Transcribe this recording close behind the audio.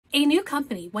A new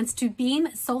company wants to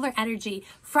beam solar energy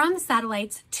from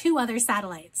satellites to other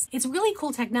satellites. It's really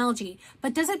cool technology,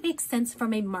 but does it make sense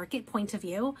from a market point of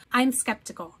view? I'm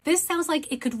skeptical. This sounds like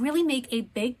it could really make a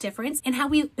big difference in how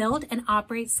we build and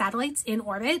operate satellites in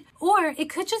orbit, or it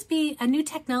could just be a new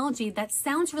technology that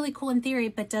sounds really cool in theory,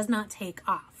 but does not take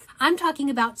off. I'm talking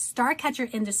about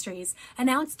Starcatcher Industries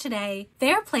announced today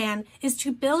their plan is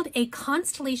to build a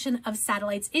constellation of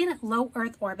satellites in low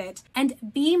Earth orbit and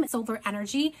beam solar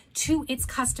energy to its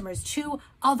customers, to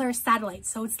other satellites.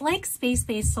 So it's like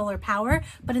space-based solar power,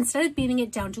 but instead of beaming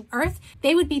it down to Earth,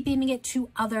 they would be beaming it to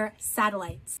other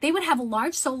satellites. They would have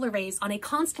large solar arrays on a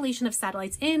constellation of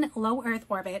satellites in low Earth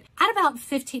orbit at about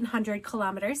 1,500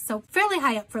 kilometers, so fairly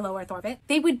high up for low Earth orbit.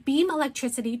 They would beam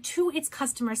electricity to its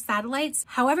customer satellites,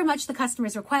 however much the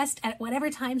customers request at whatever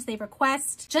times they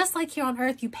request. Just like here on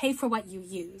Earth, you pay for what you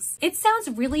use. It sounds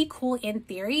really cool in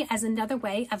theory as another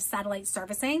way of satellite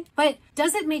servicing, but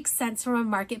does it make sense from a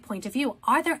market point of view?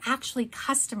 Are there actually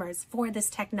customers for this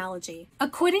technology?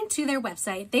 According to their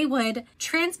website, they would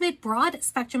transmit broad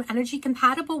spectrum energy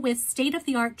compatible with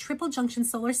state-of-the-art triple junction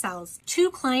solar cells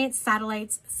to client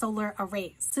satellites' solar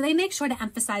arrays. So they make sure to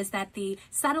emphasize that the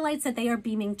satellites that they are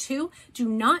beaming to do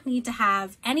not need to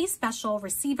have any special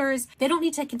receivers. They don't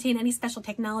need to contain any special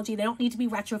technology. They don't need to be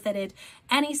retrofitted.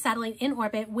 Any satellite in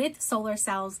orbit with solar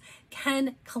cells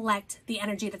can collect the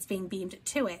energy that's being beamed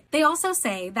to it. They also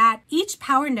say that each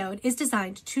power node is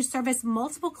designed to service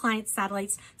multiple client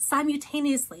satellites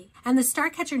simultaneously, and the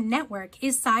Starcatcher network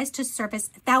is sized to service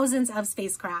thousands of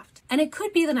spacecraft. And it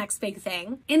could be the next big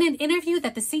thing. In an interview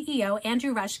that the CEO,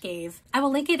 Andrew Rush, gave, I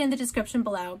will link it in the description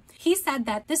below, he said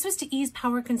that this was to ease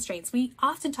power constraints. We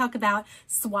often talk about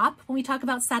SWAP when we talk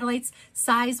about satellites,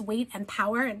 size, weight, and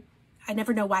power, and I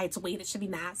never know why it's weight, it should be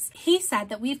mass. He said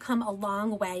that we've come a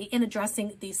long way in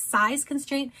addressing the size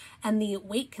constraint and the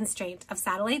weight constraint of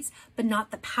satellites, but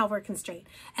not the power constraint.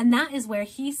 And that is where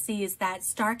he sees that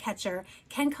Starcatcher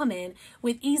can come in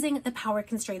with easing the power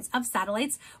constraints of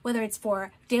satellites, whether it's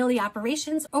for daily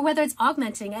operations or whether it's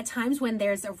augmenting at times when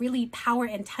there's a really power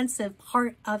intensive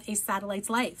part of a satellite's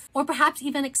life, or perhaps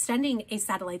even extending a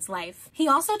satellite's life. He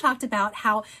also talked about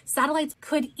how satellites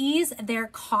could ease their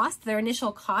cost, their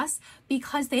initial costs,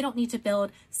 because they don't need to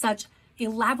build such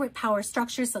elaborate power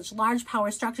structures, such large power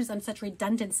structures, and such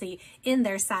redundancy in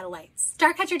their satellites.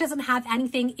 Starcatcher doesn't have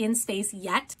anything in space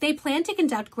yet. They plan to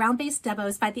conduct ground-based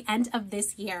demos by the end of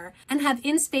this year and have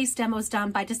in-space demos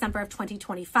done by December of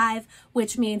 2025,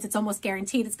 which means it's almost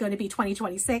guaranteed it's going to be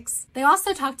 2026. They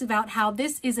also talked about how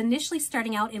this is initially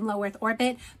starting out in low Earth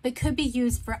orbit, but could be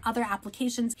used for other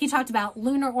applications. He talked about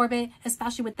lunar orbit,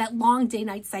 especially with that long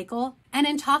day-night cycle. And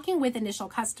in talking with initial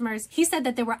customers, he said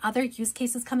that there were other use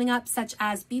cases coming up, such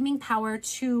as beaming power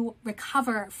to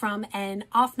recover from an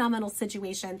off-nominal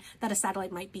situation that a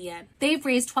satellite might be in. They've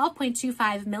raised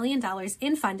 $12.25 million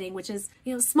in funding, which is,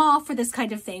 small for this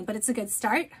kind of thing, but it's a good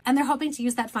start. And they're hoping to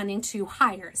use that funding to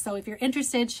hire. So if you're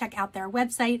interested, check out their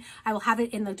website. I will have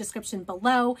it in the description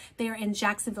below. They are in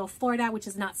Jacksonville, Florida, which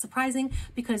is not surprising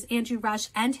because Andrew Rush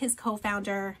and his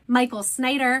co-founder, Michael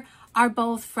Snyder, are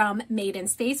both from Made in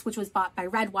Space, which was bought by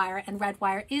Redwire, and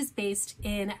Redwire is based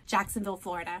in Jacksonville,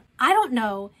 Florida. I don't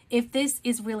know if this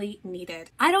is really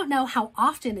needed. I don't know how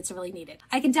often it's really needed.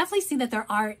 I can definitely see that there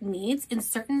are needs in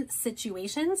certain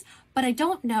situations, but I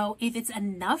don't know if it's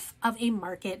enough of a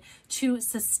market to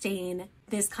sustain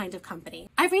this kind of company.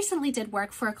 I recently did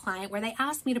work for a client where they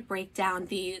asked me to break down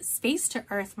the space to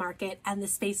Earth market and the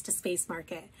space to space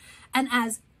market. And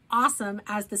as awesome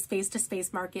as the space to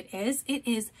space market is, it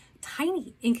is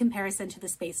tiny in comparison to the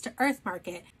space to Earth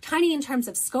market. Tiny in terms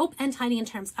of scope and tiny in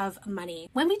terms of money.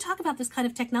 When we talk about this kind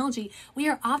of technology, we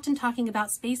are often talking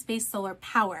about space-based solar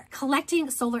power, collecting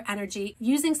solar energy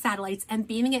using satellites and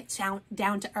beaming it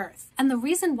down to Earth. And the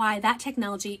reason why that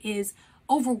technology is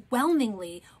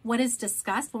overwhelmingly what is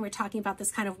discussed when we're talking about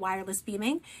this kind of wireless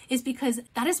beaming is because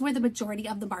that is where the majority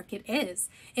of the market is.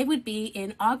 It would be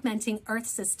in augmenting Earth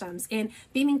systems, in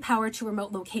beaming power to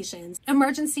remote locations,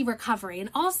 emergency recovery, and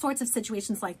all sorts of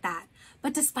situations like that.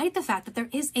 But despite the fact that there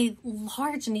is a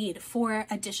large need for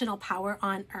additional power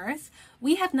on Earth,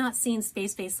 we have not seen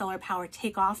space-based solar power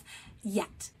take off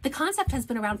yet. The concept has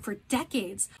been around for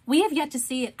decades. We have yet to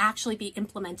see it actually be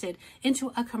implemented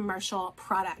into a commercial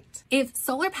product. If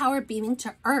solar power beaming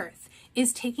to Earth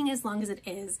is taking as long as it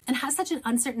is and has such an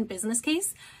uncertain business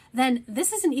case, then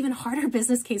this is an even harder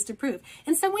business case to prove.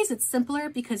 In some ways, it's simpler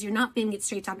because you're not beaming it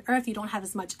straight down to Earth. You don't have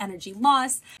as much energy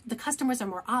loss. The customers are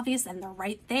more obvious and they're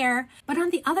right there. But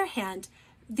on the other hand,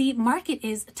 the market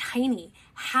is tiny.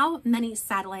 How many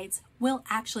satellites will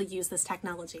actually use this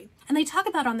technology? And they talk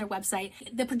about on their website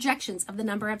the projections of the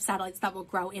number of satellites that will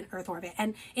grow in Earth orbit.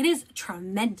 And it is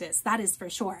tremendous, that is for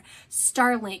sure.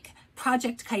 Starlink,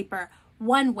 Project Kuiper,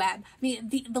 OneWeb. I mean,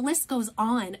 the list goes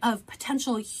on of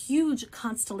potential huge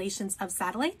constellations of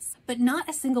satellites, but not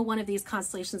a single one of these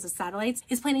constellations of satellites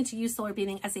is planning to use solar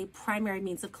beaming as a primary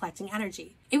means of collecting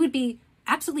energy. It would be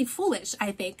absolutely foolish,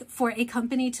 I think, for a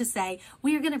company to say,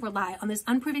 we are going to rely on this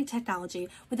unproven technology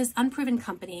with this unproven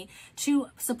company to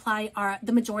supply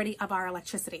the majority of our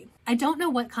electricity. I don't know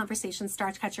what conversations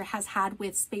Starcatcher has had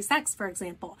with SpaceX, for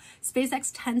example.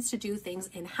 SpaceX tends to do things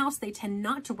in-house. They tend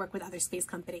not to work with other space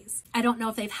companies. I don't know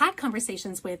if they've had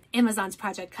conversations with Amazon's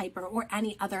Project Kuiper or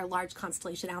any other large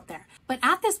constellation out there. But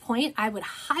at this point, I would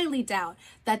highly doubt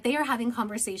that they are having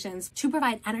conversations to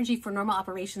provide energy for normal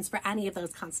operations for any of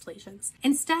those constellations.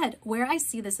 Instead, where I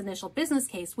see this initial business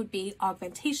case would be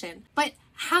augmentation. But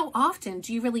how often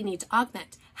do you really need to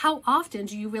augment? How often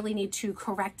do you really need to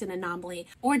correct an anomaly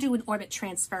or do an orbit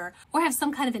transfer or have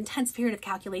some kind of intense period of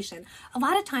calculation? A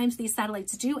lot of times these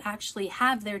satellites do actually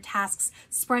have their tasks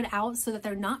spread out so that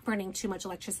they're not burning too much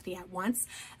electricity at once.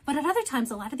 But at other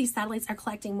times, a lot of these satellites are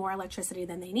collecting more electricity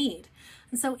than they need.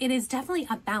 And so it is definitely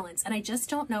a balance. And I just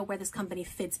don't know where this company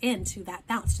fits into that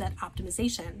balance, to that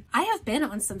optimization. I have been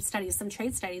on some studies, some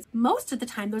trade studies. Most of the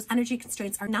time, those energy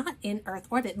constraints are not in Earth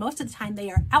orbit. Most of the time, they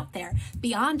are out there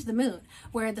beyond the moon,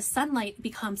 where the sunlight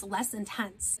becomes less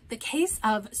intense. The case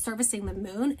of servicing the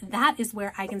moon, that is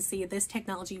where I can see this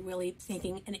technology really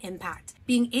making an impact.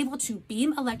 Being able to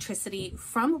beam electricity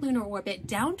from lunar orbit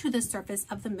down to the surface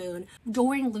of the moon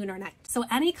during lunar night. So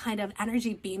any kind of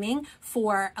energy beaming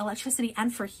for electricity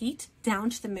and for heat down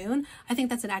to the moon, I think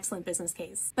that's an excellent business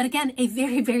case. But again, a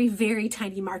very, very, very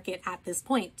tiny market at this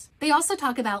point. They also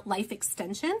talk about life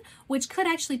extension, which could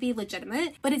actually be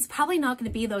legitimate, but it's probably not going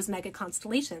to be those mega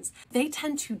constellations. They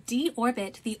tend to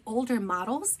deorbit the older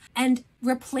models and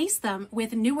replace them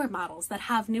with newer models that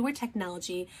have newer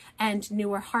technology and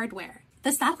newer hardware.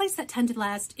 The satellites that tend to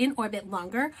last in orbit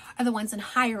longer are the ones in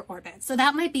higher orbit. So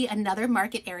that might be another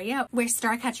market area where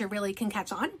Starcatcher really can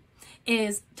catch on,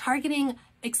 is targeting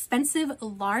expensive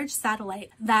large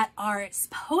satellite that are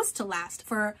supposed to last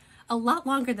for a lot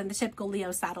longer than the typical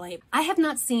LEO satellite. I have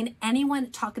not seen anyone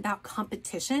talk about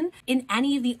competition in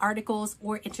any of the articles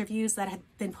or interviews that have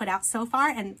been put out so far,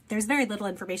 and there's very little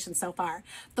information so far.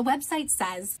 The website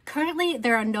says, currently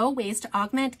there are no ways to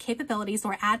augment capabilities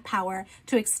or add power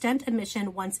to extend a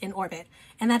mission once in orbit,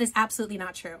 and that is absolutely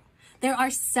not true. There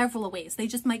are several ways. They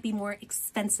just might be more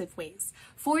expensive ways.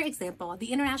 For example,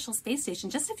 the International Space Station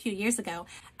just a few years ago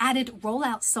added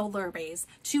rollout solar arrays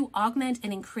to augment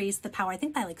and increase the power, I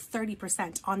think by like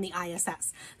 30% on the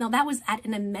ISS. Now that was at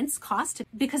an immense cost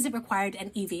because it required an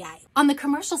EVA. On the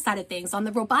commercial side of things, on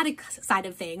the robotic side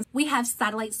of things, we have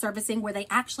satellite servicing where they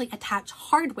actually attach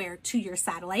hardware to your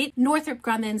satellite. Northrop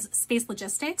Grumman's Space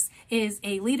Logistics is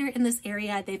a leader in this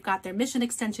area. They've got their mission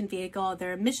extension vehicle,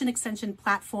 their mission extension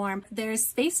platform. There's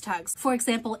space tugs. For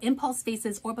example, Impulse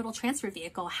Space's orbital transfer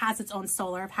vehicle has its own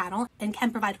solar panel and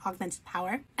can provide augmented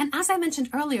power. And as I mentioned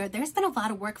earlier, there's been a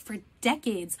lot of work for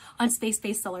decades on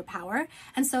space-based solar power.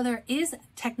 And so there is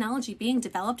technology being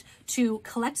developed to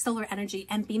collect solar energy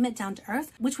and beam it down to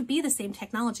Earth, which would be the same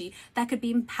technology that could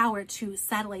beam power to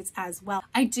satellites as well.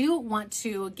 I do want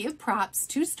to give props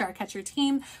to Starcatcher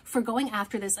team for going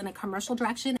after this in a commercial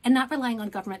direction and not relying on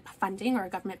government funding or a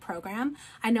government program.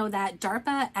 I know that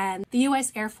DARPA and the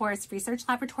U.S. Air Force Research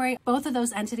Laboratory, both of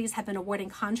those entities have been awarding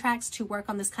contracts to work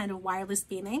on this kind of wireless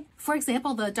beaming. For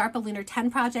example, the DARPA Lunar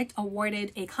 10 project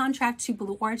awarded a contract to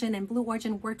Blue Origin, and Blue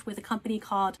Origin worked with a company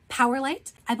called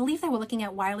PowerLight. I believe they were looking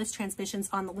at wireless transmissions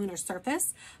on the lunar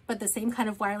surface, but the same kind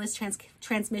of wireless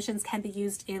transmissions can be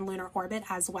used in lunar orbit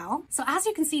as well. So as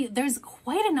you can see, there's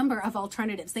quite a number of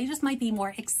alternatives. They just might be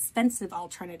more expensive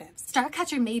alternatives.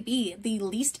 Starcatcher may be the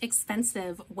least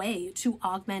expensive way to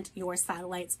augment your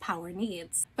satellite's power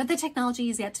needs, but the technology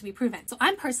is yet to be proven. So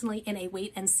I'm personally in a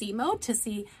wait and see mode to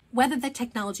see whether the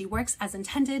technology works as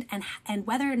intended and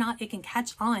whether or not it can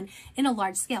catch on in a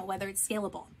large scale, whether it's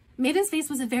scalable. Maven Space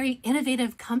was a very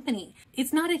innovative company.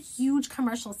 It's not a huge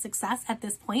commercial success at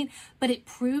this point, but it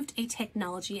proved a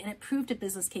technology and it proved a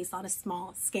business case on a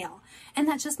small scale. And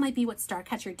that just might be what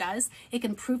Starcatcher does. It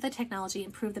can prove the technology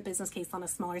and prove the business case on a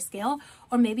smaller scale,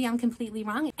 or maybe I'm completely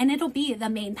wrong and it'll be the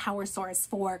main power source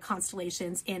for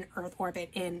constellations in Earth orbit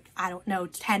in, I don't know,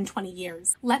 10, 20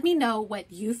 years. Let me know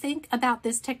what you think about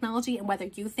this technology and whether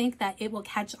you think that it will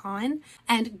catch on.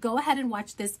 And go ahead and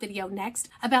watch this video next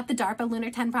about the DARPA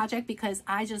Lunar 10 project project because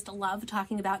I just love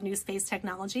talking about new space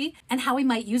technology and how we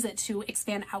might use it to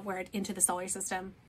expand outward into the solar system.